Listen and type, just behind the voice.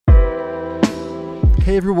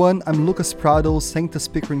Hey everyone, I'm Lucas Prado, Sanctus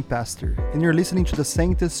Pickering Pastor, and you're listening to the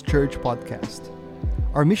Sanctus Church Podcast.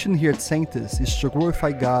 Our mission here at Sanctus is to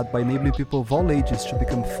glorify God by enabling people of all ages to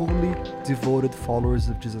become fully devoted followers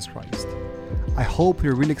of Jesus Christ. I hope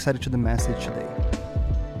you're really excited to the message today.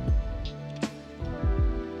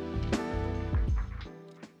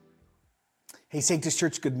 Hey Sanctus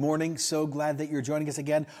Church, good morning. So glad that you're joining us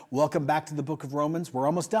again. Welcome back to the book of Romans. We're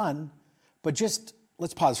almost done, but just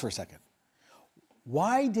let's pause for a second.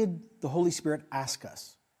 Why did the Holy Spirit ask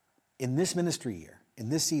us in this ministry year, in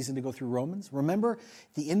this season, to go through Romans? Remember,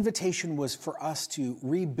 the invitation was for us to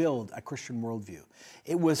rebuild a Christian worldview.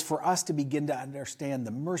 It was for us to begin to understand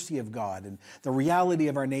the mercy of God and the reality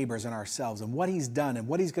of our neighbors and ourselves and what He's done and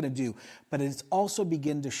what He's going to do. But it's also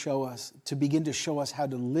begin to show us how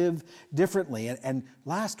to live differently. And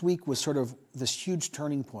last week was sort of this huge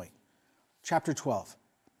turning point. Chapter 12.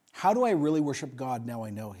 How do I really worship God now I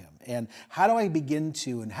know Him? And how do I begin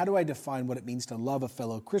to, and how do I define what it means to love a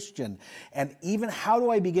fellow Christian? And even how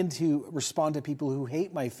do I begin to respond to people who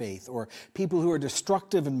hate my faith or people who are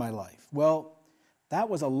destructive in my life? Well, that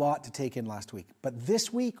was a lot to take in last week. But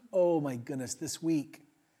this week, oh my goodness, this week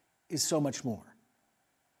is so much more.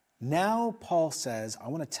 Now Paul says, I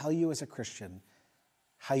want to tell you as a Christian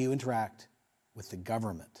how you interact with the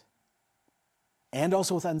government and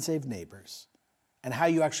also with unsaved neighbors, and how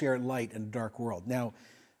you actually are light in a dark world. Now,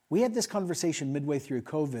 we had this conversation midway through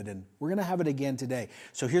COVID, and we're going to have it again today.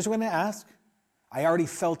 So here's what I'm going to ask. I already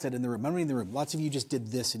felt it in the room. I'm in the room. Lots of you just did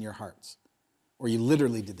this in your hearts, or you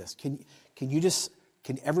literally did this. Can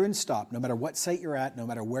everyone stop, no matter what site you're at, no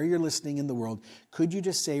matter where you're listening in the world, could you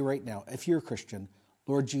just say right now, if you're a Christian,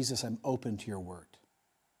 Lord Jesus, I'm open to your word.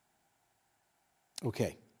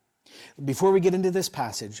 Okay. Before we get into this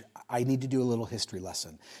passage, I need to do a little history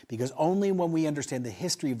lesson, because only when we understand the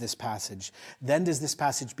history of this passage, then does this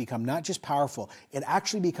passage become not just powerful, it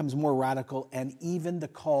actually becomes more radical and even the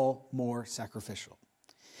call more sacrificial.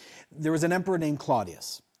 There was an emperor named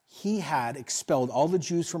Claudius. He had expelled all the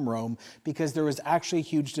Jews from Rome because there was actually a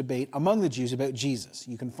huge debate among the Jews about Jesus.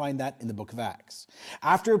 You can find that in the book of Acts.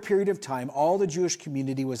 After a period of time, all the Jewish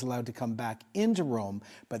community was allowed to come back into Rome,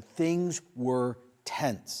 but things were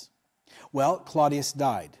tense. Well, Claudius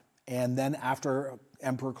died, and then after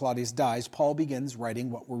Emperor Claudius dies, Paul begins writing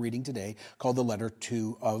what we're reading today, called the letter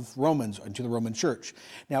of Romans, to the Roman church.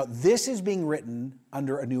 Now, this is being written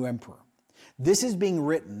under a new emperor. This is being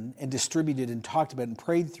written and distributed and talked about and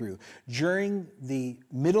prayed through during the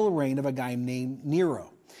middle reign of a guy named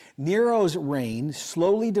Nero. Nero's reign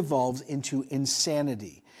slowly devolves into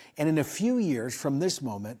insanity. And in a few years from this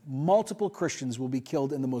moment, multiple Christians will be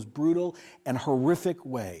killed in the most brutal and horrific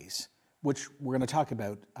ways, which we're going to talk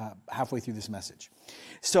about halfway through this message.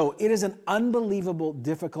 So it is an unbelievable,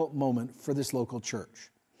 difficult moment for this local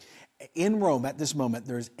church. In Rome, at this moment,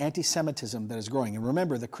 there's anti-Semitism that is growing. And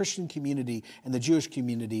remember, the Christian community and the Jewish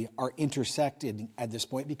community are intersected at this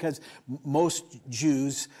point because most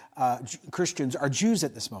Christians are Jews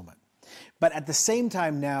at this moment. But at the same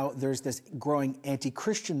time now, there's this growing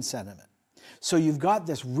anti-Christian sentiment. So you've got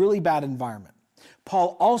this really bad environment.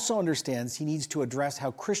 Paul also understands he needs to address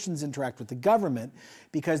how Christians interact with the government,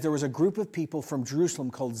 because there was a group of people from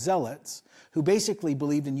Jerusalem called Zealots who basically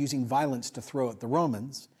believed in using violence to throw at the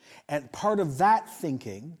Romans. And part of that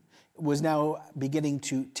thinking was now beginning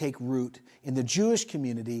to take root in the Jewish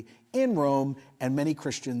community in Rome, and many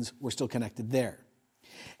Christians were still connected there.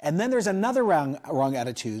 And then there's another wrong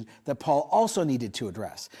attitude that Paul also needed to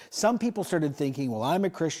address. Some people started thinking, well, I'm a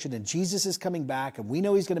Christian and Jesus is coming back and we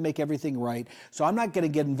know He's going to make everything right, so I'm not going to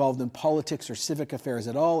get involved in politics or civic affairs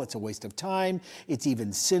at all. It's a waste of time. It's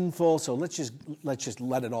even sinful. So let's just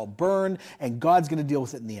let it all burn, and God's going to deal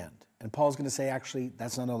with it in the end. And Paul's going to say, actually,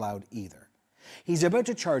 that's not allowed either. He's about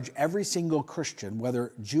to charge every single Christian,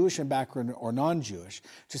 whether Jewish in background or non-Jewish,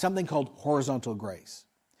 to something called horizontal grace.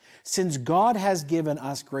 Since God has given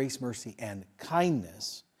us grace, mercy, and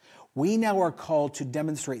kindness, we now are called to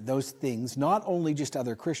demonstrate those things not only just to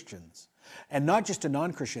other Christians and not just to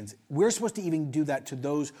non-Christians. We're supposed to even do that to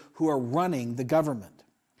those who are running the government.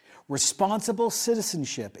 Responsible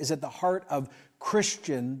citizenship is at the heart of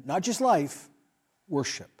Christian, not just life,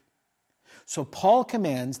 worship. So Paul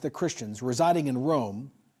commands the Christians residing in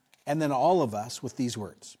Rome, and then all of us, with these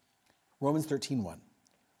words. Romans 13:1.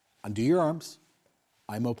 Undo your arms.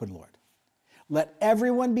 I'm open, Lord. Let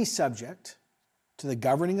everyone be subject to the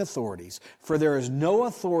governing authorities, for there is no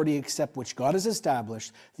authority except which God has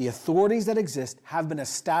established. The authorities that exist have been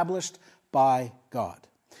established by God.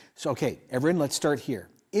 So, okay, everyone, let's start here.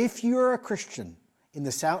 If you're a Christian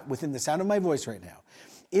within the sound of my voice right now,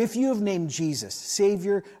 If you have named Jesus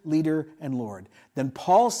Savior, leader, and Lord, then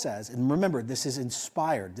Paul says, and remember, this is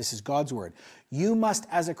inspired, this is God's word, you must,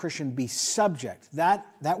 as a Christian, be subject. That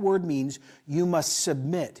word means you must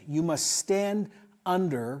submit. You must stand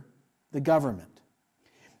under the government.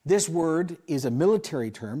 This word is a military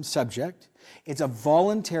term, subject. It's a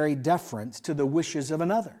voluntary deference to the wishes of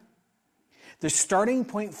another. The starting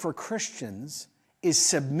point for Christians is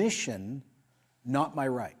submission, not my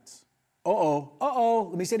rights.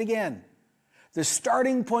 Let me say it again. The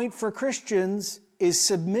starting point for Christians is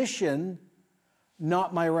submission,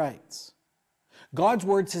 not my rights. God's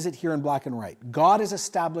word says it here in black and white. God has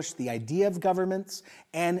established the idea of governments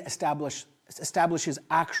and establishes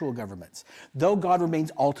actual governments. Though God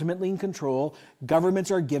remains ultimately in control,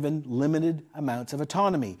 governments are given limited amounts of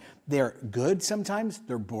autonomy. They're good sometimes,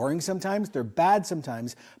 they're boring sometimes, they're bad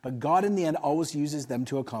sometimes, but God in the end always uses them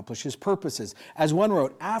to accomplish his purposes. As one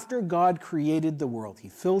wrote, after God created the world, he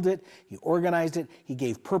filled it, he organized it, he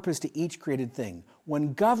gave purpose to each created thing.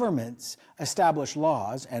 When governments establish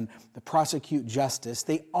laws and prosecute justice,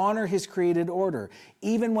 they honor his created order,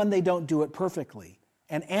 even when they don't do it perfectly.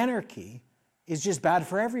 And anarchy is just bad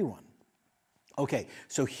for everyone. Okay,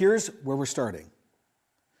 so here's where we're starting.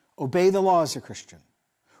 Obey the law as a Christian.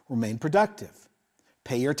 Remain productive.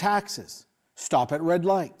 Pay your taxes. Stop at red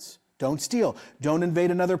lights. Don't steal. Don't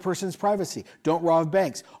invade another person's privacy. Don't rob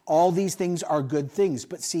banks. All these things are good things.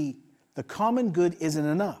 But see, the common good isn't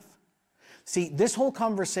enough. See, this whole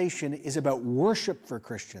conversation is about worship for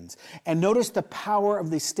Christians. And notice the power of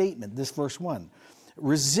this statement, this verse 1.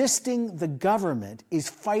 Resisting the government is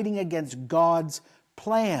fighting against God's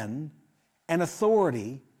plan and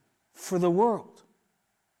authority for the world.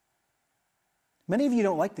 Many of you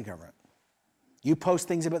don't like the government. You post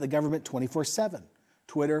things about the government 24/7.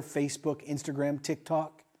 Twitter, Facebook, Instagram,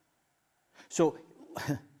 TikTok. So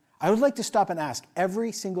I would like to stop and ask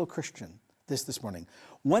every single Christian this morning.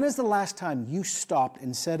 When is the last time you stopped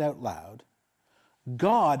and said out loud,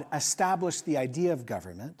 God established the idea of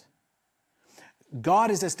government. God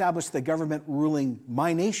has established the government ruling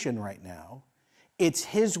my nation right now. It's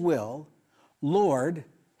his will. Lord,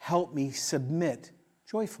 help me submit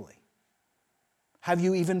joyfully. Have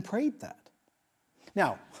you even prayed that?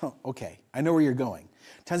 Now, okay, I know where you're going.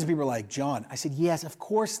 Tons of people are like, John, I said, yes, of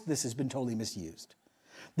course this has been totally misused.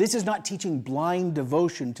 This is not teaching blind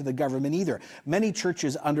devotion to the government either. Many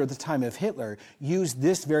churches under the time of Hitler used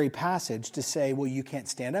this very passage to say, well, you can't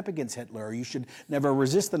stand up against Hitler, or you should never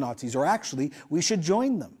resist the Nazis, or actually, we should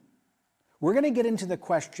join them. We're going to get into the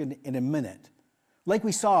question in a minute, like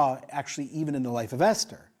we saw actually even in the life of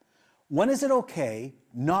Esther. When is it okay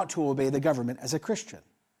not to obey the government as a Christian?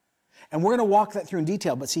 And we're going to walk that through in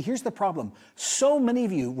detail. But see, here's the problem. So many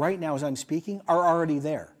of you right now as I'm speaking are already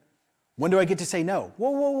there. When do I get to say no?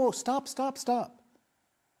 Whoa, stop.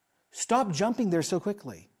 Stop jumping there so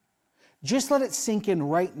quickly. Just let it sink in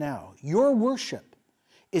right now. Your worship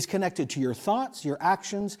is connected to your thoughts, your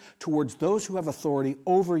actions towards those who have authority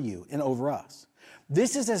over you and over us.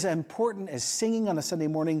 This is as important as singing on a Sunday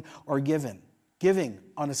morning or giving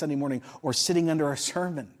on a Sunday morning or sitting under a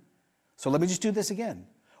sermon. So let me just do this again.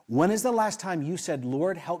 When is the last time you said,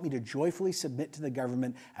 Lord, help me to joyfully submit to the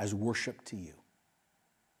government as worship to you?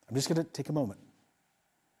 I'm just going to take a moment.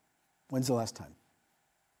 When's the last time?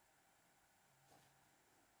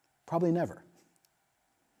 Probably never.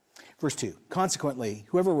 Verse 2, consequently,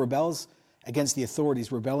 whoever rebels against the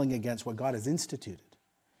authorities, rebelling against what God has instituted,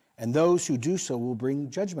 and those who do so will bring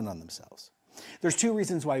judgment on themselves. There's two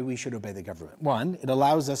reasons why we should obey the government. One, it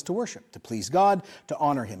allows us to worship, to please God, to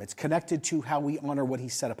honor him. It's connected to how we honor what he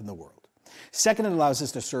set up in the world. Second, it allows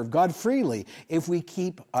us to serve God freely. If we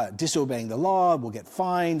keep disobeying the law, we'll get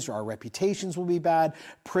fines, or our reputations will be bad.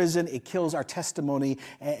 Prison, it kills our testimony.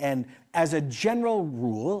 And as a general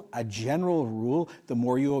rule, the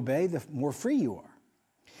more you obey, the more free you are.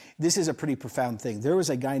 This is a pretty profound thing. There was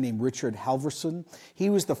a guy named Richard Halverson. He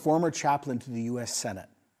was the former chaplain to the U.S. Senate.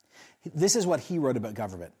 This is what he wrote about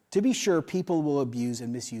government. To be sure, people will abuse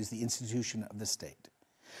and misuse the institution of the state.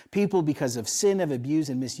 People, because of sin, have abused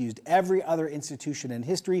and misused every other institution in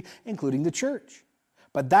history, including the church.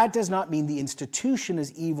 But that does not mean the institution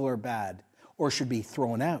is evil or bad or should be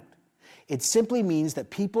thrown out. It simply means that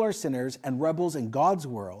people are sinners and rebels in God's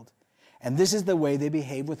world, and this is the way they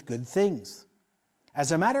behave with good things.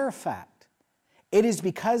 As a matter of fact, it is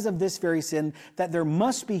because of this very sin that there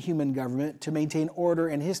must be human government to maintain order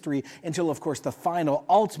in history until, of course, the final,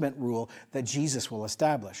 ultimate rule that Jesus will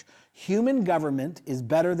establish. Human government is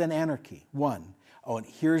better than anarchy. One. Oh, and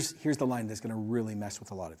here's the line that's going to really mess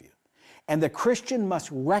with a lot of you. And the Christian must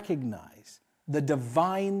recognize the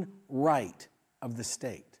divine right of the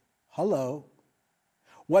state. Hello.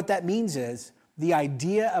 What that means is the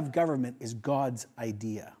idea of government is God's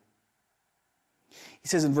idea. He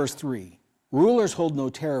says in verse 3, rulers hold no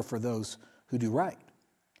terror for those who do right,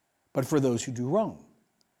 but for those who do wrong.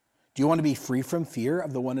 Do you want to be free from fear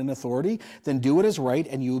of the one in authority? Then do what is right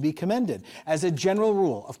and you will be commended. As a general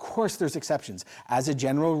rule, of course there's exceptions. As a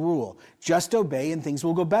general rule, just obey and things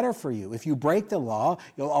will go better for you. If you break the law,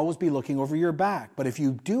 you'll always be looking over your back. But if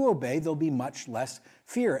you do obey, there'll be much less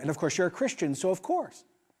fear. And of course you're a Christian, so of course.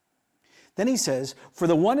 Then he says, for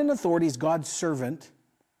the one in authority is God's servant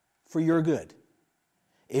for your good.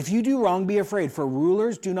 If you do wrong, be afraid, for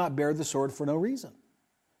rulers do not bear the sword for no reason.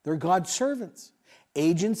 They're God's servants,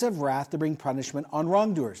 agents of wrath to bring punishment on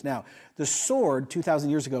wrongdoers. Now, the sword 2,000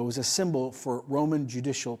 years ago was a symbol for Roman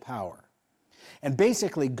judicial power. And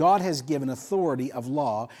basically, God has given authority of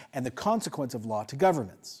law and the consequence of law to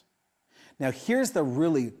governments. Now, here's the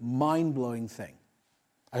really mind-blowing thing.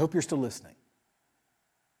 I hope you're still listening.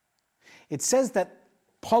 It says that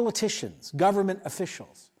politicians, government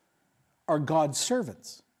officials, are God's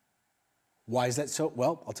servants. Why is that so?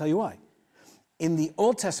 Well, I'll tell you why. In the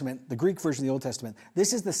Old Testament, the Greek version of the Old Testament,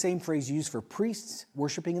 this is the same phrase used for priests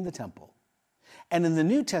worshiping in the temple. And in the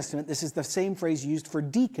New Testament, this is the same phrase used for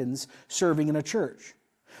deacons serving in a church.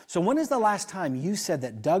 So when is the last time you said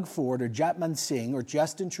that Doug Ford or Jatman Singh or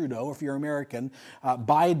Justin Trudeau, or if you're American,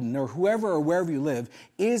 Biden or whoever or wherever you live,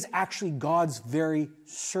 is actually God's very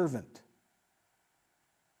servant?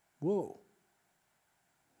 Whoa.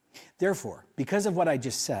 Therefore, because of what I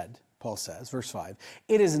just said, Paul says, verse 5,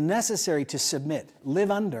 it is necessary to submit,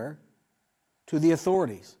 live under, to the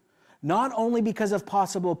authorities, not only because of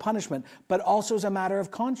possible punishment, but also as a matter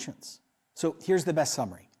of conscience. So here's the best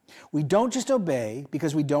summary. We don't just obey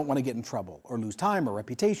because we don't want to get in trouble or lose time or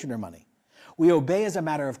reputation or money. We obey as a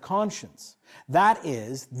matter of conscience. That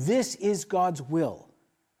is, this is God's will.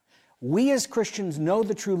 We as Christians know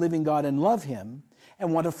the true living God and love him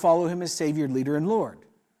and want to follow him as Savior, leader, and Lord.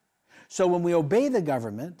 So when we obey the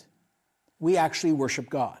government, we actually worship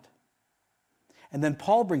God. And then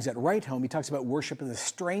Paul brings it right home. He talks about worship in the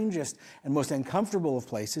strangest and most uncomfortable of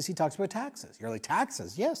places. He talks about taxes. You're like,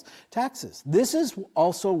 taxes? Yes, taxes. This is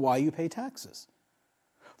also why you pay taxes.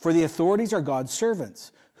 For the authorities are God's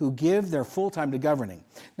servants who give their full time to governing.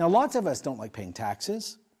 Now, lots of us don't like paying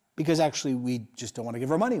taxes because actually we just don't want to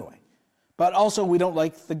give our money away. But also we don't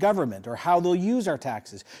like the government or how they'll use our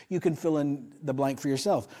taxes. You can fill in the blank for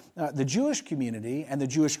yourself. The Jewish community and the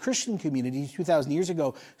Jewish Christian community 2,000 years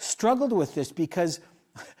ago struggled with this because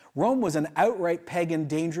Rome was an outright pagan,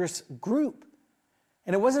 dangerous group.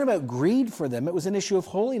 And it wasn't about greed for them. It was an issue of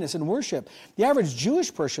holiness and worship. The average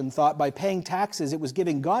Jewish person thought by paying taxes, it was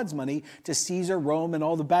giving God's money to Caesar, Rome, and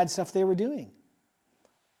all the bad stuff they were doing.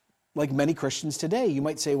 Like many Christians today, you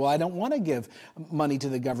might say, well, I don't want to give money to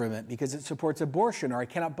the government because it supports abortion, or I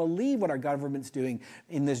cannot believe what our government's doing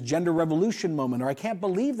in this gender revolution moment, or I can't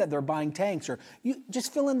believe that they're buying tanks, or you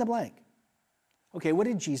just fill in the blank. Okay, what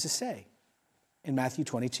did Jesus say in Matthew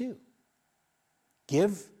 22?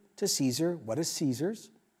 Give to Caesar what is Caesar's,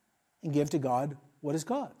 and give to God what is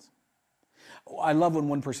God's. I love when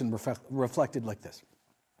one person reflected like this.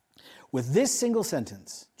 With this single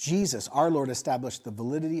sentence, Jesus, our Lord, established the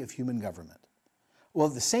validity of human government, while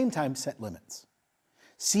at the same time set limits.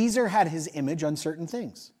 Caesar had his image on certain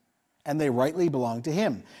things, and they rightly belong to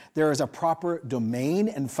him. There is a proper domain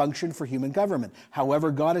and function for human government.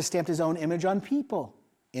 However, God has stamped his own image on people.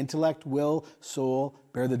 Intellect, will, soul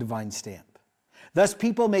bear the divine stamp. Thus,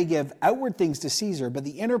 people may give outward things to Caesar, but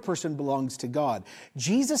the inner person belongs to God.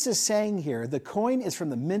 Jesus is saying here, the coin is from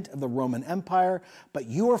the mint of the Roman Empire, but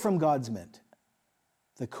you are from God's mint.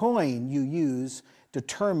 The coin you use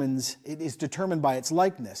is determined by its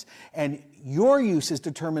likeness, and your use is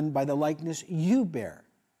determined by the likeness you bear.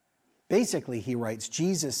 Basically, he writes,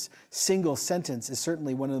 Jesus' single sentence is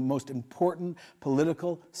certainly one of the most important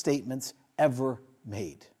political statements ever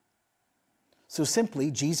made. So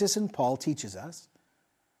simply, Jesus and Paul teaches us,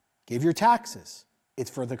 give your taxes. It's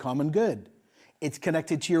for the common good. It's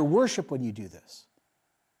connected to your worship when you do this.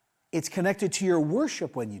 It's connected to your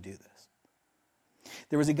worship when you do this.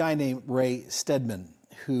 There was a guy named Ray Stedman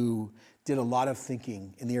who did a lot of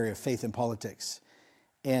thinking in the area of faith and politics.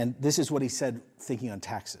 And this is what he said thinking on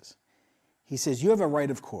taxes. He says, you have a right,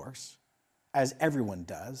 of course, as everyone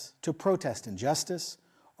does, to protest injustice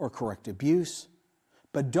or correct abuse,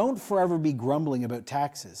 but don't forever be grumbling about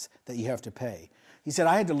taxes that you have to pay. He said,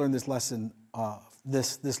 I had to learn this lesson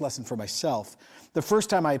for myself. The first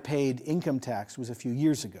time I paid income tax was a few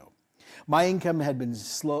years ago. My income had been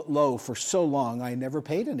low for so long, I never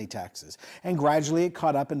paid any taxes. And gradually it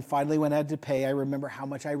caught up, and finally when I had to pay, I remember how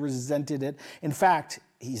much I resented it. In fact,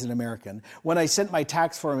 he's an American, when I sent my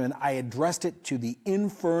tax form in, I addressed it to the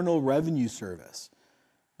Infernal Revenue Service.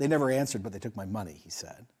 They never answered, but they took my money, he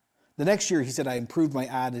said. The next year, he said, I improved my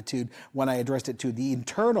attitude when I addressed it to the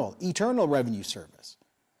Eternal Revenue Service.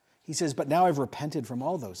 He says, but now I've repented from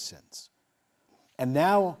all those sins. And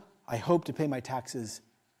now I hope to pay my taxes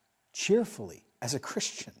cheerfully as a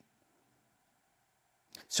Christian.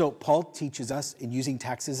 So Paul teaches us in using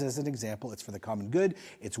taxes as an example. It's for the common good.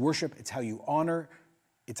 It's worship. It's how you honor.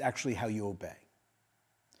 It's actually how you obey.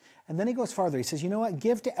 And then he goes farther. He says, you know what?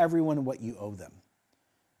 Give to everyone what you owe them.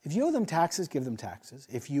 If you owe them taxes, give them taxes.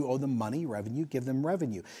 If you owe them money, revenue, give them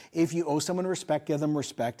revenue. If you owe someone respect, give them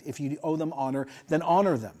respect. If you owe them honor, then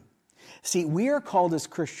honor them. See, we are called as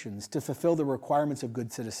Christians to fulfill the requirements of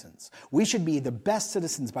good citizens. We should be the best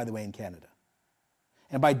citizens, by the way, in Canada.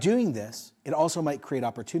 And by doing this, it also might create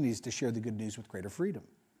opportunities to share the good news with greater freedom.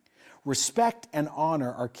 Respect and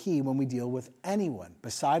honor are key when we deal with anyone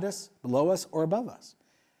beside us, below us, or above us.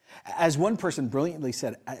 As one person brilliantly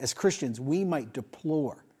said, as Christians, we might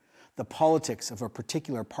deplore the politics of a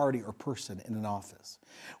particular party or person in an office.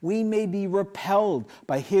 We may be repelled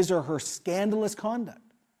by his or her scandalous conduct,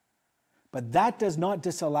 but that does not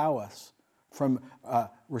disallow us from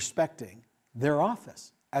respecting their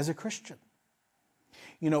office as a Christian.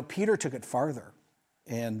 You know, Peter took it farther,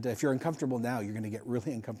 and if you're uncomfortable now, you're going to get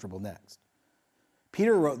really uncomfortable next.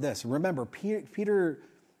 Peter wrote this. Remember, Peter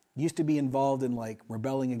used to be involved in like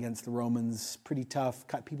rebelling against the Romans, pretty tough,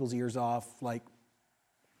 cut people's ears off, like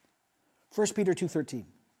 1 Peter 2:13.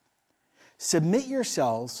 Submit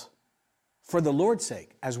yourselves for the Lord's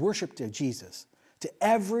sake, as worship to Jesus, to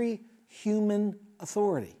every human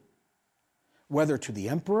authority, whether to the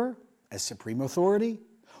emperor as supreme authority,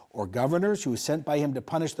 or governors who are sent by him to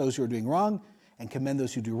punish those who are doing wrong and commend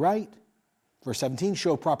those who do right. Verse 17,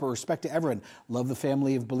 show proper respect to everyone. Love the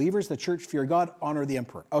family of believers, the church, fear God, honor the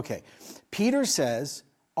emperor. Okay, Peter says,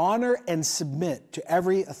 honor and submit to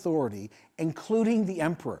every authority, including the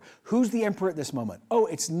emperor. Who's the emperor at this moment? Oh,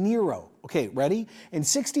 it's Nero. Okay, ready? In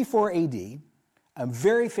 64 AD, a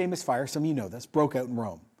very famous fire, some of you know this, broke out in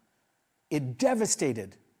Rome. It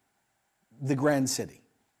devastated the grand city.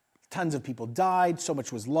 Tons of people died, so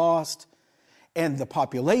much was lost, and the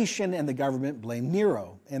population and the government blamed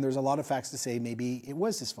Nero. And there's a lot of facts to say maybe it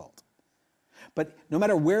was his fault. But no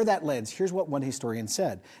matter where that lands, here's what one historian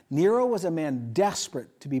said. Nero was a man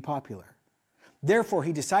desperate to be popular. Therefore,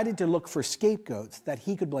 he decided to look for scapegoats that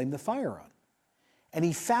he could blame the fire on. And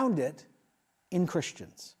he found it in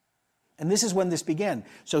Christians. And this is when this began.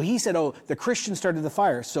 So he said, oh, the Christians started the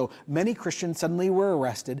fire. So many Christians suddenly were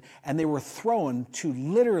arrested, and they were thrown to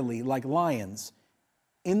literally like lions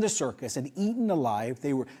in the circus and eaten alive.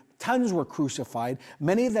 Tons were crucified.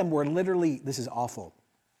 Many of them were literally, this is awful,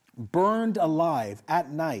 burned alive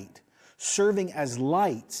at night, serving as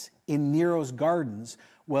lights in Nero's gardens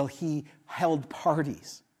while he held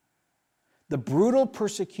parties. The brutal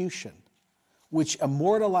persecution, which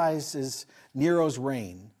immortalizes Nero's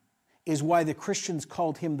reign, is why the Christians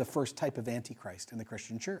called him the first type of Antichrist in the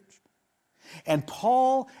Christian church. And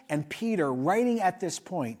Paul and Peter, writing at this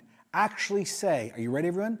point, actually say, are you ready,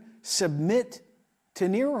 everyone? Submit to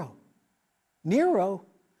Nero. Nero?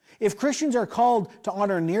 If Christians are called to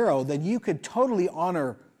honor Nero, then you could totally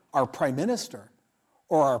honor our prime minister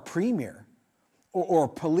or our premier or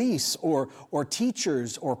police or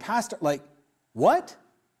teachers or pastor. Like, what?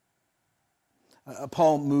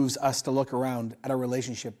 Paul moves us to look around at our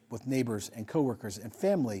relationship with neighbors and coworkers and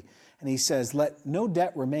family, and he says, let no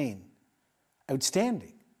debt remain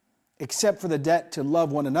outstanding, except for the debt to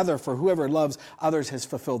love one another, for whoever loves others has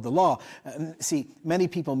fulfilled the law. See, many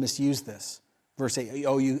people misuse this. Verse 8,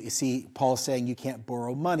 oh, you see Paul saying you can't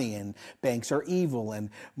borrow money, and banks are evil, and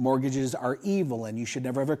mortgages are evil, and you should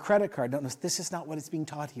never have a credit card. No, this is not what is being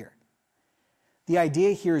taught here. The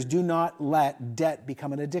idea here is do not let debt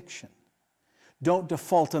become an addiction. Don't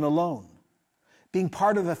default on a loan. Being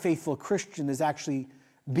part of a faithful Christian is actually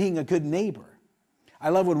being a good neighbor. I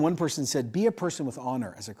love when one person said, be a person with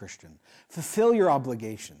honor as a Christian. Fulfill your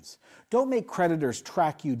obligations. Don't make creditors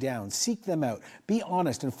track you down. Seek them out. Be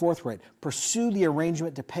honest and forthright. Pursue the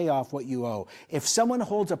arrangement to pay off what you owe. If someone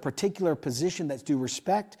holds a particular position that's due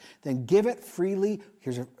respect, then give it freely,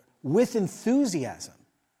 with enthusiasm.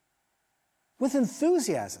 With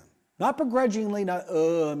enthusiasm. Not begrudgingly, not,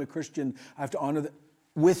 oh, I'm a Christian, I have to honor that.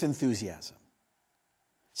 With enthusiasm.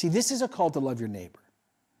 See, this is a call to love your neighbor.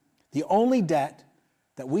 The only debt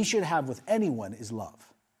that we should have with anyone is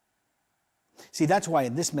love. See, that's why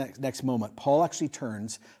in this next moment, Paul actually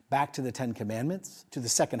turns back to the Ten Commandments, to the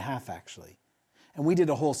second half actually. And we did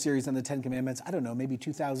a whole series on the Ten Commandments. I don't know, maybe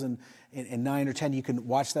 2009 or 10. You can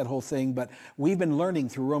watch that whole thing. But we've been learning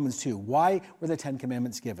through Romans 2. Why were the Ten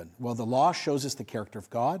Commandments given? Well, the law shows us the character of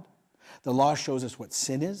God. The law shows us what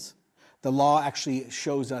sin is. The law actually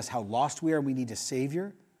shows us how lost we are and we need a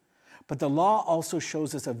Savior. But the law also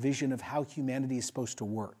shows us a vision of how humanity is supposed to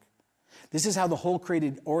work. This is how the whole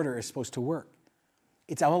created order is supposed to work.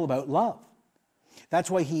 It's all about love.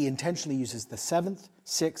 That's why he intentionally uses the 7th,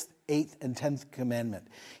 6th, 8th, and 10th commandment.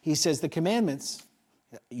 He says the commandments,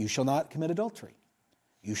 you shall not commit adultery.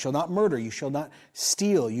 You shall not murder. You shall not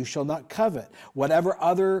steal. You shall not covet. Whatever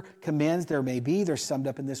other commands there may be, they're summed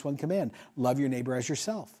up in this one command. Love your neighbor as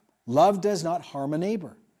yourself. Love does not harm a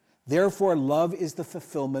neighbor. Therefore, love is the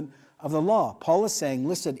fulfillment of the law. Paul is saying,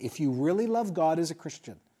 listen, if you really love God as a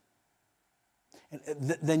Christian,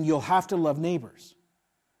 then you'll have to love neighbors.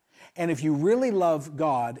 And if you really love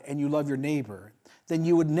God and you love your neighbor, then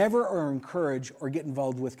you would never encourage or get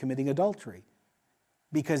involved with committing adultery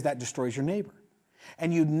because that destroys your neighbor.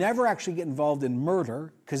 And you'd never actually get involved in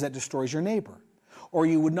murder because that destroys your neighbor. Or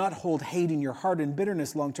you would not hold hate in your heart and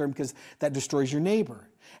bitterness long term because that destroys your neighbor.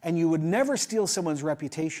 And you would never steal someone's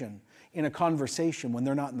reputation in a conversation when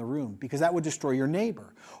they're not in the room because that would destroy your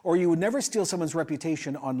neighbor. Or you would never steal someone's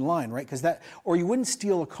reputation online, right? Or you wouldn't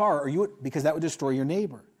steal a car because that would destroy your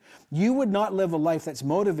neighbor. You would not live a life that's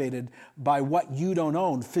motivated by what you don't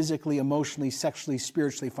own physically, emotionally, sexually,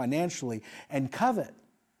 spiritually, financially, and covet.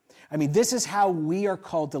 I mean, this is how we are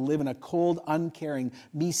called to live in a cold, uncaring,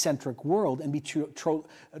 me-centric world and be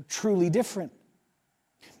truly different.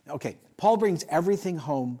 Okay, Paul brings everything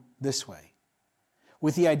home this way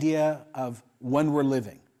with the idea of when we're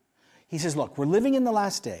living. He says, look, we're living in the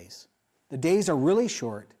last days. The days are really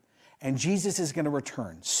short, and Jesus is going to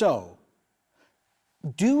return. So,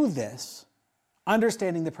 do this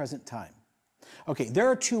understanding the present time. Okay, there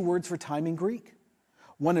are two words for time in Greek.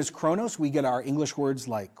 One is chronos. We get our English words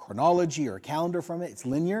like chronology or calendar from it. It's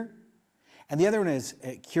linear. And the other one is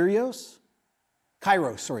kairos,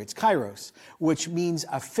 it's kairos, which means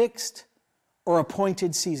a fixed or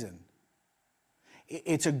appointed season.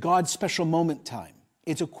 It's a God's special moment time.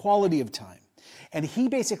 It's a quality of time. And he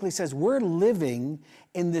basically says we're living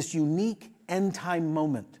in this unique end time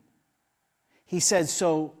moment. He says,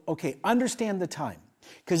 understand the time.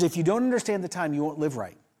 Because if you don't understand the time, you won't live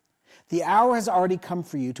right. The hour has already come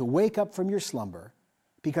for you to wake up from your slumber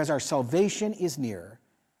because our salvation is nearer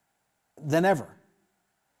than ever.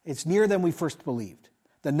 It's nearer than we first believed.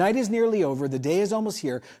 The night is nearly over. The day is almost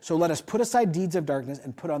here. So let us put aside deeds of darkness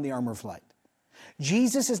and put on the armor of light.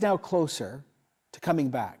 Jesus is now closer to coming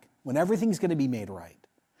back when everything's going to be made right.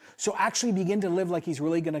 So actually begin to live like he's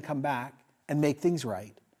really going to come back and make things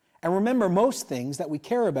right. And remember, most things that we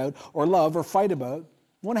care about or love or fight about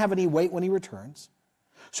won't have any weight when he returns.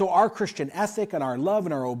 So our Christian ethic and our love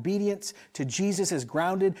and our obedience to Jesus is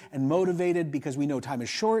grounded and motivated because we know time is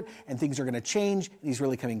short and things are going to change and he's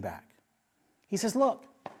really coming back. He says, look,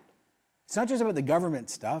 it's not just about the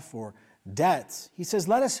government stuff or debts. He says,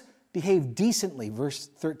 let us behave decently, verse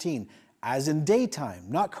 13, as in daytime,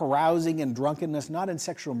 not carousing and drunkenness, not in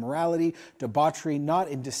sexual immorality, debauchery, not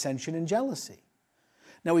in dissension and jealousy.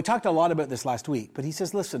 Now, we talked a lot about this last week, but he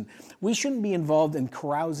says, listen, we shouldn't be involved in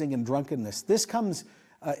carousing and drunkenness. This comes,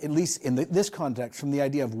 at least in this context, from the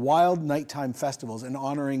idea of wild nighttime festivals and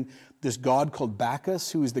honoring this god called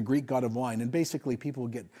Bacchus, who is the Greek god of wine. And basically, people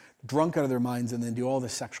get drunk out of their minds and then do all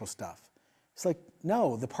this sexual stuff. It's like,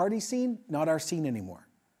 no, the party scene, not our scene anymore.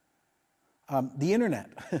 The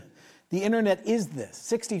internet. The internet is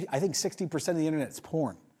this. I think 60% of the internet is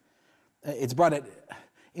porn. It's brought it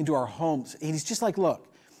into our homes. And he's just like, look,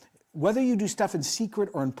 whether you do stuff in secret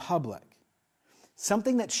or in public,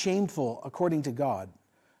 something that's shameful according to God,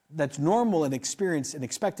 that's normal and experienced and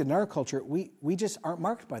expected in our culture, we just aren't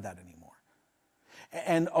marked by that anymore.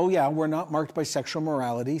 And we're not marked by sexual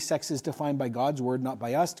morality. Sex is defined by God's word, not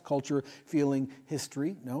by us, culture, feeling,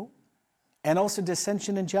 history, no. And also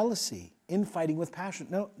dissension and jealousy, infighting with passion,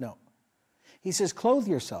 no. He says, clothe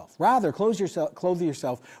yourself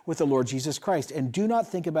with the Lord Jesus Christ, and do not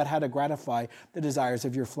think about how to gratify the desires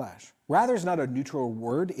of your flesh. Rather is not a neutral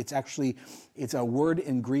word. It's a word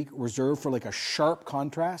in Greek reserved for like a sharp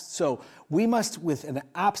contrast. So we must, with an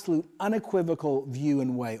absolute unequivocal view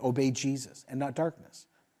and way, obey Jesus and not darkness.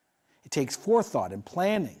 It takes forethought and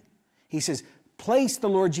planning. He says, place the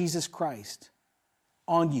Lord Jesus Christ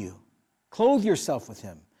on you. Clothe yourself with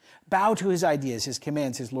him. Bow to his ideas, his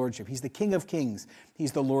commands, his lordship. He's the King of kings.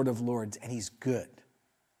 He's the Lord of lords, and he's good.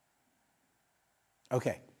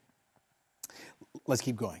 Okay, let's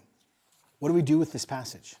keep going. What do we do with this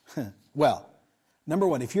passage? Well, Number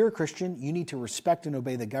one, if you're a Christian, you need to respect and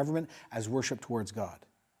obey the government as worship towards God.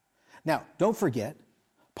 Now, don't forget,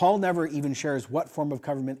 Paul never even shares what form of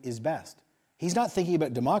government is best. He's not thinking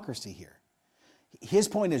about democracy here. His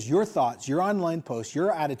point is your thoughts, your online posts,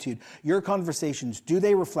 your attitude, your conversations, do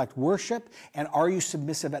they reflect worship, and are you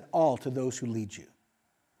submissive at all to those who lead you?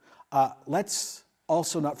 Let's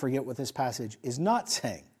also not forget what this passage is not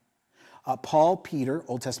saying. Paul, Peter,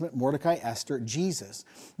 Old Testament, Mordecai, Esther, Jesus,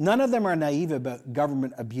 none of them are naive about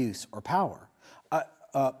government abuse or power.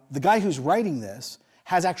 The guy who's writing this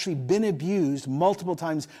has actually been abused multiple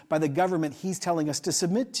times by the government he's telling us to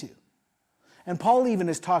submit to. And Paul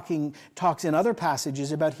even talks in other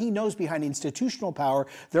passages about he knows behind institutional power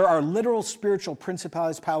there are literal spiritual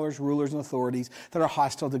principalities, powers, rulers, and authorities that are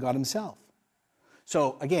hostile to God himself.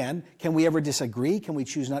 So again, can we ever disagree? Can we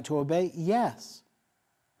choose not to obey? Yes.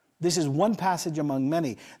 This is one passage among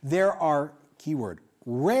many. There are, keyword,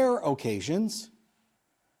 rare occasions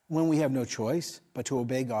when we have no choice but to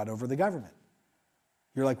obey God over the government.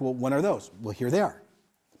 You're like, well, when are those? Well, here they are.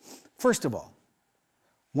 First of all,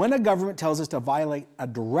 when a government tells us to violate a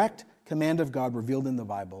direct command of God revealed in the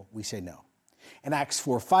Bible, we say no. In Acts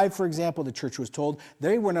 4:5, for example, the church was told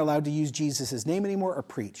they weren't allowed to use Jesus' name anymore or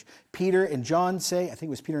preach. Peter and John say, I think it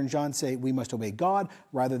was Peter and John say, we must obey God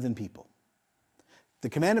rather than people. The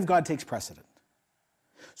command of God takes precedent.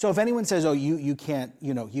 So if anyone says, oh, you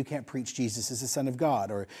can't preach Jesus as the Son of God,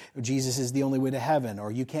 or Jesus is the only way to heaven,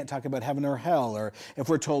 or you can't talk about heaven or hell, or if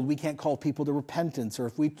we're told we can't call people to repentance, or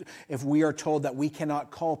if we are told that we cannot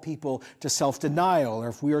call people to self-denial, or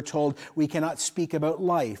if we are told we cannot speak about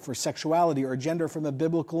life or sexuality or gender from a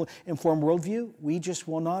biblical informed worldview, we just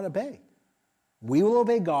will not obey. We will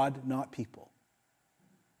obey God, not people.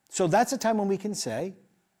 So that's a time when we can say,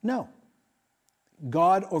 no,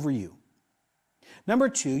 God over you. Number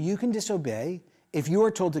two, you can disobey if you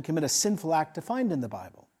are told to commit a sinful act defined in the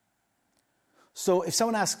Bible. So if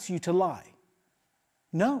someone asks you to lie,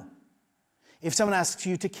 no. If someone asks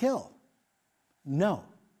you to kill, no.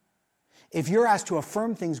 If you're asked to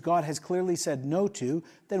affirm things God has clearly said no to,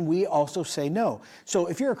 then we also say no. So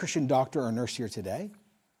if you're a Christian doctor or nurse here today,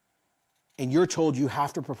 and you're told you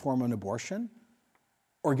have to perform an abortion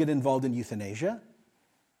or get involved in euthanasia,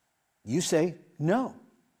 you say no.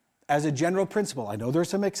 As a general principle, I know there are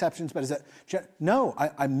some exceptions, but no,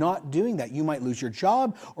 I'm not doing that. You might lose your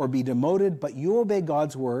job or be demoted, but you obey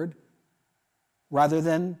God's word rather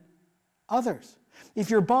than others. If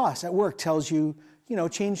your boss at work tells you,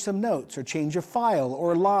 change some notes or change a file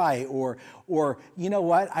or lie or you know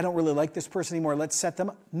what, I don't really like this person anymore, let's set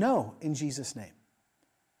them up. No, in Jesus' name.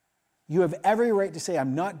 You have every right to say,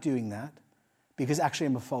 I'm not doing that because actually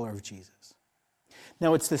I'm a follower of Jesus.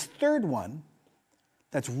 Now it's this third one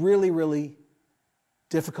that's really, really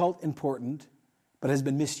difficult, important, but has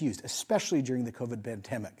been misused, especially during the COVID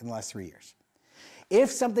pandemic in the last 3 years.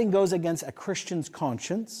 If something goes against a Christian's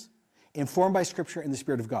conscience, informed by Scripture and the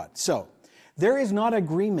Spirit of God. So, there is not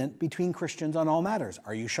agreement between Christians on all matters.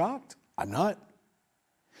 Are you shocked? I'm not.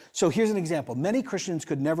 So here's an example. Many Christians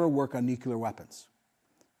could never work on nuclear weapons.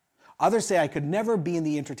 Others say, I could never be in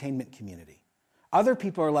the entertainment community. Other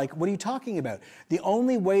people are like, what are you talking about? The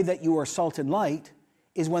only way that you are salt and light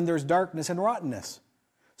is when there's darkness and rottenness.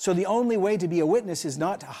 So the only way to be a witness is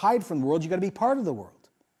not to hide from the world, you've got to be part of the world.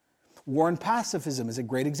 War and pacifism is a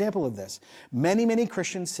great example of this. Many, many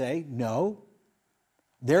Christians say, no,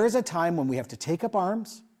 there is a time when we have to take up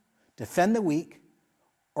arms, defend the weak,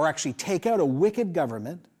 or actually take out a wicked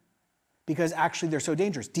government because actually they're so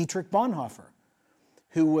dangerous. Dietrich Bonhoeffer,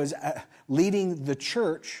 who was leading the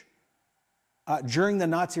church during the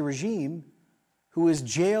Nazi regime, who was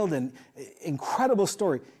jailed, and incredible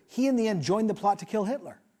story. He, in the end, joined the plot to kill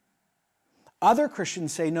Hitler. Other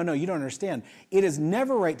Christians say, no, you don't understand. It is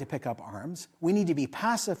never right to pick up arms. We need to be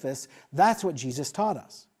pacifists. That's what Jesus taught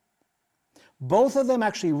us. Both of them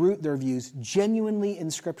actually root their views genuinely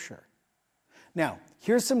in Scripture. Now,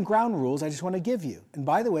 here's some ground rules I just want to give you. And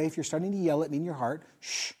by the way, if you're starting to yell at me in your heart,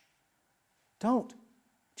 shh, don't.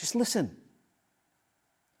 Just listen.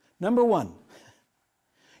 Number one,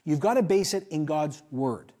 you've got to base it in God's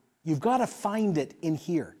word. You've got to find it in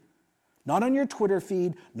here. Not on your Twitter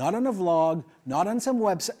feed, not on a vlog, not on some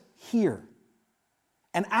website, here.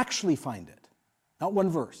 And actually find it. Not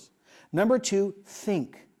one verse. Number two,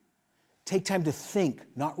 think. Take time to think,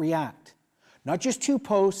 not react. Not just 2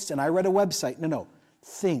 posts and I read a website. No.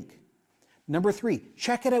 Think. Number three,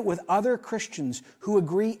 check it out with other Christians who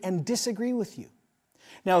agree and disagree with you.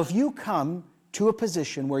 Now, if you come to a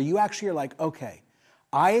position where you actually are like, okay,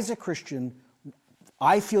 I as a Christian,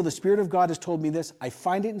 I feel the Spirit of God has told me this, I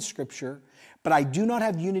find it in Scripture, but I do not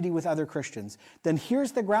have unity with other Christians, then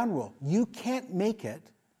here's the ground rule. You can't make it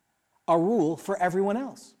a rule for everyone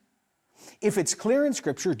else. If it's clear in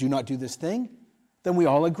Scripture, do not do this thing, then we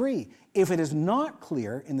all agree. If it is not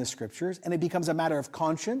clear in the Scriptures and it becomes a matter of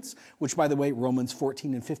conscience, which, by the way, Romans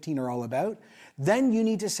 14 and 15 are all about, then you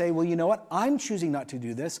need to say, well, you know what? I'm choosing not to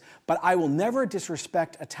do this, but I will never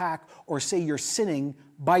disrespect, attack, or say you're sinning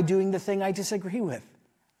by doing the thing I disagree with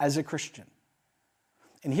as a Christian.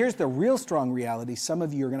 And here's the real strong reality some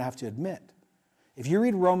of you are going to have to admit. If you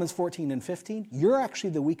read Romans 14 and 15, you're actually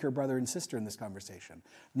the weaker brother and sister in this conversation,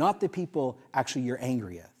 not the people actually you're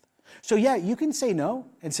angry at. So yeah, you can say no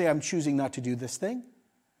and say, I'm choosing not to do this thing.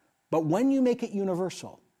 But when you make it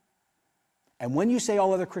universal, and when you say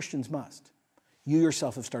all other Christians must, you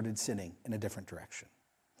yourself have started sinning in a different direction.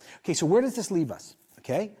 Okay, so where does this leave us?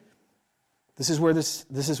 Okay, this is where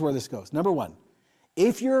this goes. Number one,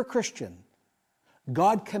 if you're a Christian,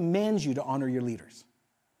 God commands you to honor your leaders.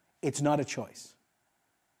 It's not a choice.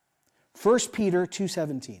 1 Peter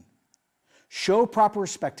 2:17. Show proper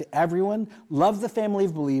respect to everyone, love the family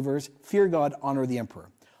of believers, fear God, honor the emperor.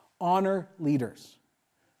 Honor leaders.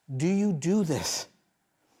 Do you do this?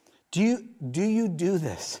 Do you do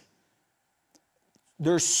this?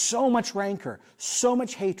 There's so much rancor, so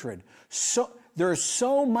much hatred, there is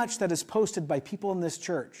so much that is posted by people in this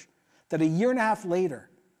church that a year and a half later,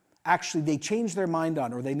 actually they changed their mind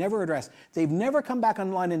on, or they never addressed. They've never come back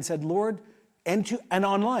online and said, Lord, and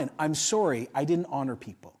online, I'm sorry, I didn't honor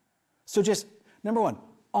people. So just, number one,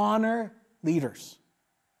 honor leaders.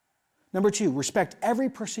 Number two, respect every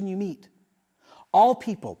person you meet. All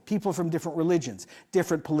people from different religions,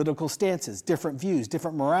 different political stances, different views,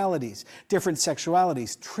 different moralities, different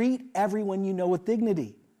sexualities. Treat everyone you know with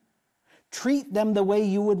dignity. Treat them the way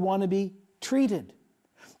you would want to be treated.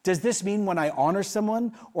 Does this mean when I honor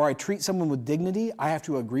someone or I treat someone with dignity, I have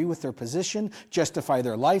to agree with their position, justify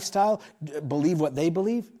their lifestyle, believe what they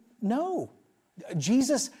believe? No.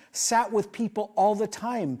 Jesus sat with people all the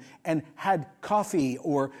time and had coffee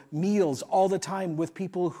or meals all the time with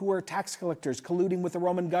people who were tax collectors, colluding with the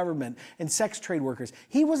Roman government and sex trade workers.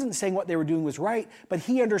 He wasn't saying what they were doing was right, but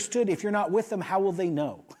he understood if you're not with them, how will they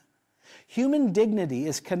know? Human dignity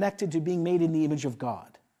is connected to being made in the image of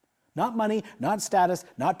God. Not money, not status,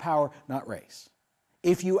 not power, not race.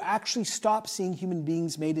 If you actually stop seeing human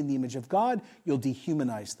beings made in the image of God, you'll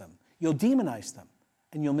dehumanize them. You'll demonize them,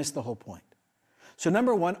 and you'll miss the whole point. So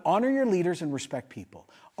number one, honor your leaders and respect people.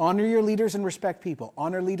 Honor your leaders and respect people.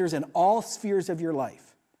 Honor leaders in all spheres of your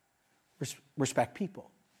life. Respect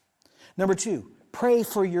people. Number two, pray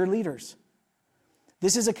for your leaders.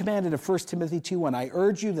 This is a command in 1 Timothy 2:1. I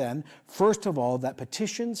urge you then, first of all, that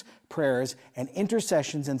petitions, prayers, and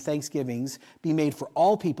intercessions and thanksgivings be made for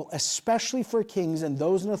all people, especially for kings and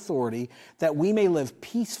those in authority, that we may live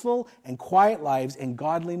peaceful and quiet lives in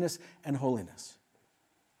godliness and holiness.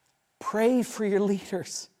 Pray for your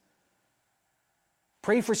leaders.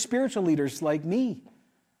 Pray for spiritual leaders like me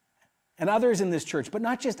and others in this church, but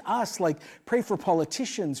not just us. Like, pray for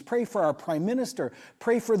politicians, pray for our prime minister,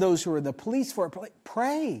 pray for those who are in the police force.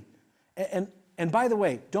 Pray. And by the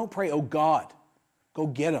way, don't pray, oh God, go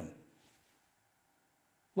get them.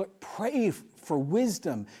 Look, pray for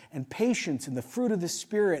wisdom and patience and the fruit of the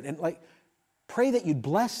Spirit, and pray that you'd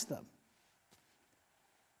bless them.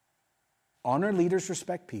 Honor leaders,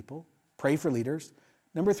 respect people. Pray for leaders.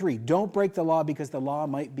 Number three, don't break the law because the law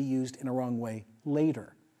might be used in a wrong way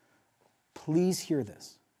later. Please hear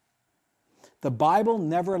this. The Bible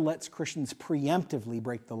never lets Christians preemptively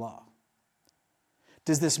break the law.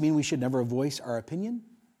 Does this mean we should never voice our opinion?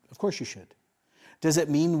 Of course you should. Does it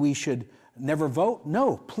mean we should never vote?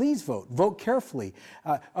 No, please vote. Vote carefully.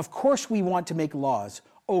 Of course we want to make laws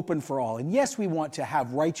open for all. And yes, we want to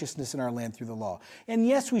have righteousness in our land through the law. And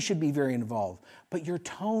yes, we should be very involved. But your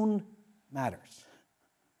tone matters.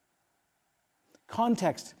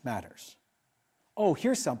 Context matters. Oh,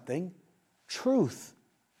 here's something. Truth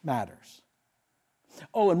matters.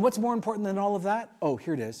 Oh, and what's more important than all of that? Oh,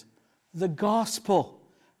 here it is. The gospel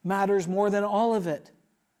matters more than all of it.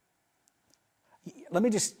 Let me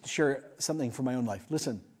just share something from my own life.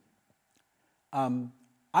 Listen,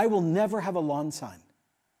 I will never have a lawn sign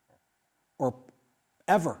or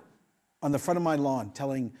ever on the front of my lawn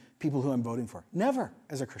telling people who I'm voting for. Never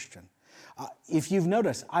as a Christian. If you've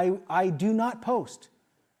noticed, I do not post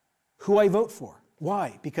who I vote for.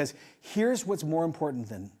 Why? Because here's what's more important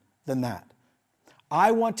than that.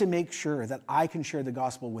 I want to make sure that I can share the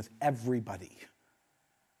gospel with everybody.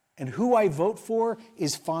 And who I vote for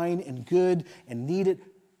is fine and good and needed,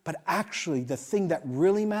 but actually the thing that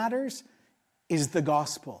really matters is the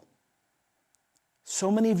gospel. So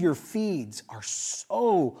many of your feeds are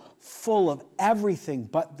so full of everything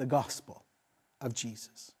but the gospel of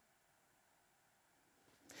Jesus.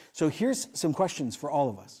 So here's some questions for all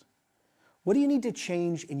of us. What do you need to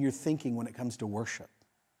change in your thinking when it comes to worship?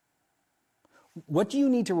 What do you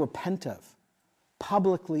need to repent of,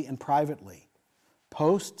 publicly and privately?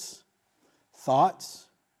 Posts, thoughts,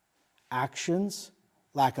 actions,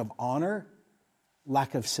 lack of honor,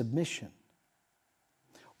 lack of submission.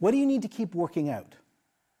 What do you need to keep working out?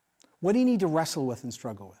 What do you need to wrestle with and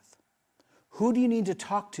struggle with? Who do you need to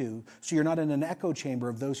talk to so you're not in an echo chamber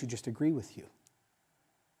of those who just agree with you?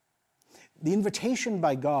 The invitation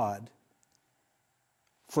by God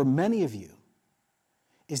for many of you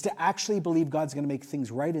is to actually believe God's going to make things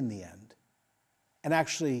right in the end. And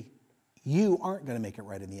actually, you aren't going to make it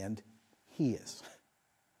right in the end. He is.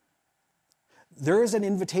 There is an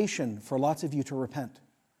invitation for lots of you to repent.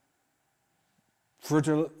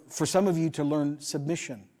 For some of you to learn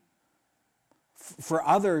submission. For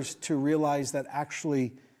others to realize that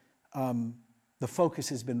actually the focus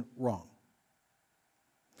has been wrong.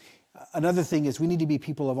 Another thing is we need to be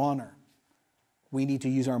people of honor. We need to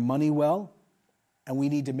use our money well, and we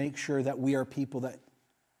need to make sure that we are people that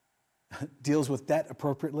deals with debt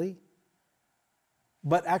appropriately.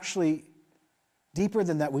 But actually, deeper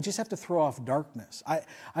than that, we just have to throw off darkness.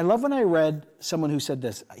 I love when I read someone who said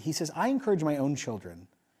this. He says, I encourage my own children.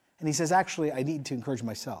 And he says, actually, I need to encourage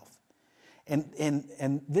myself.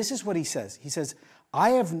 And this is what he says. He says, I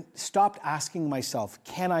have stopped asking myself,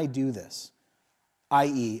 can I do this?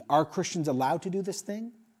 I.e., are Christians allowed to do this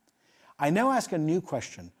thing? I now ask a new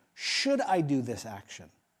question. Should I do this action?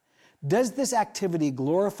 Does this activity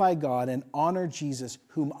glorify God and honor Jesus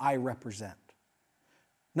whom I represent?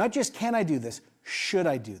 Not just can I do this, should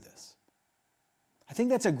I do this? I think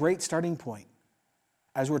that's a great starting point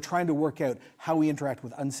as we're trying to work out how we interact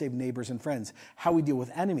with unsaved neighbors and friends, how we deal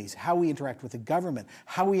with enemies, how we interact with the government,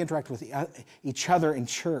 how we interact with each other in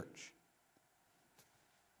church.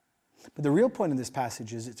 But the real point in this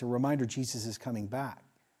passage is it's a reminder Jesus is coming back.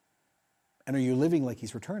 And are you living like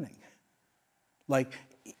he's returning? Like,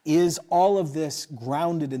 is all of this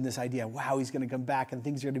grounded in this idea, wow, he's going to come back and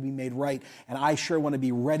things are going to be made right, and I sure want to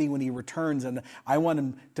be ready when he returns, and I want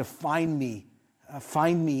him to find me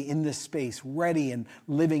in this space, ready and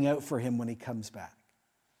living out for him when he comes back.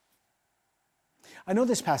 I know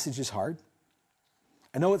this passage is hard.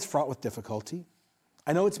 I know it's fraught with difficulty.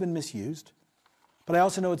 I know it's been misused, but I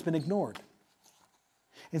also know it's been ignored.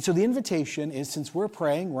 And so the invitation is, since we're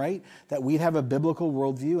praying, right, that we'd have a biblical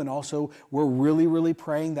worldview, and also we're really, really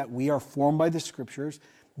praying that we are formed by the scriptures,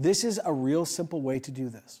 this is a real simple way to do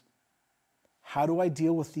this. How do I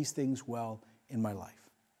deal with these things well in my life?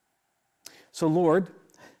 So Lord,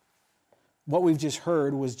 what we've just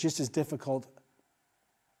heard was just as difficult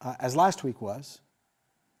as last week was.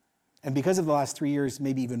 And because of the last 3 years,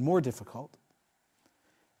 maybe even more difficult.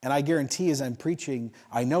 And I guarantee as I'm preaching,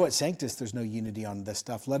 I know at Sanctus there's no unity on this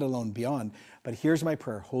stuff, let alone beyond. But here's my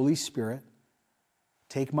prayer. Holy Spirit,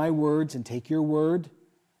 take my words and take your word.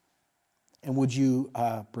 And would you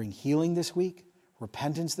bring healing this week,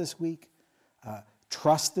 repentance this week,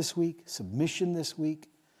 trust this week, submission this week,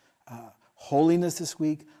 holiness this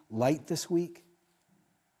week, light this week?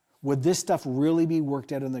 Would this stuff really be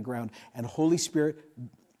worked out on the ground? And Holy Spirit,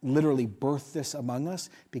 literally birth this among us,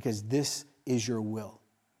 because this is your will.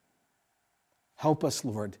 Help us,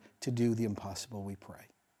 Lord, to do the impossible, we pray.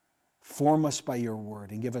 Form us by your word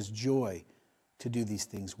and give us joy to do these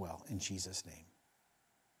things well. In Jesus' name,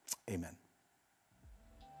 amen.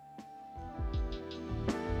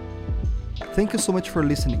 Thank you so much for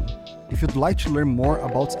listening. If you'd like to learn more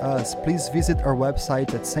about us, please visit our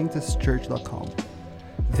website at sanctuschurch.com.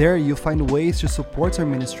 There you'll find ways to support our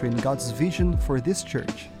ministry and God's vision for this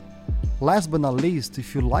church. Last but not least,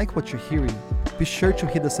 if you like what you're hearing, be sure to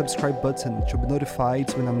hit the subscribe button to be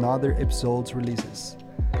notified when another episode releases.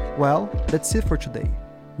 Well, that's it for today.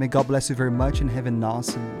 May God bless you very much and have an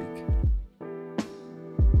awesome week.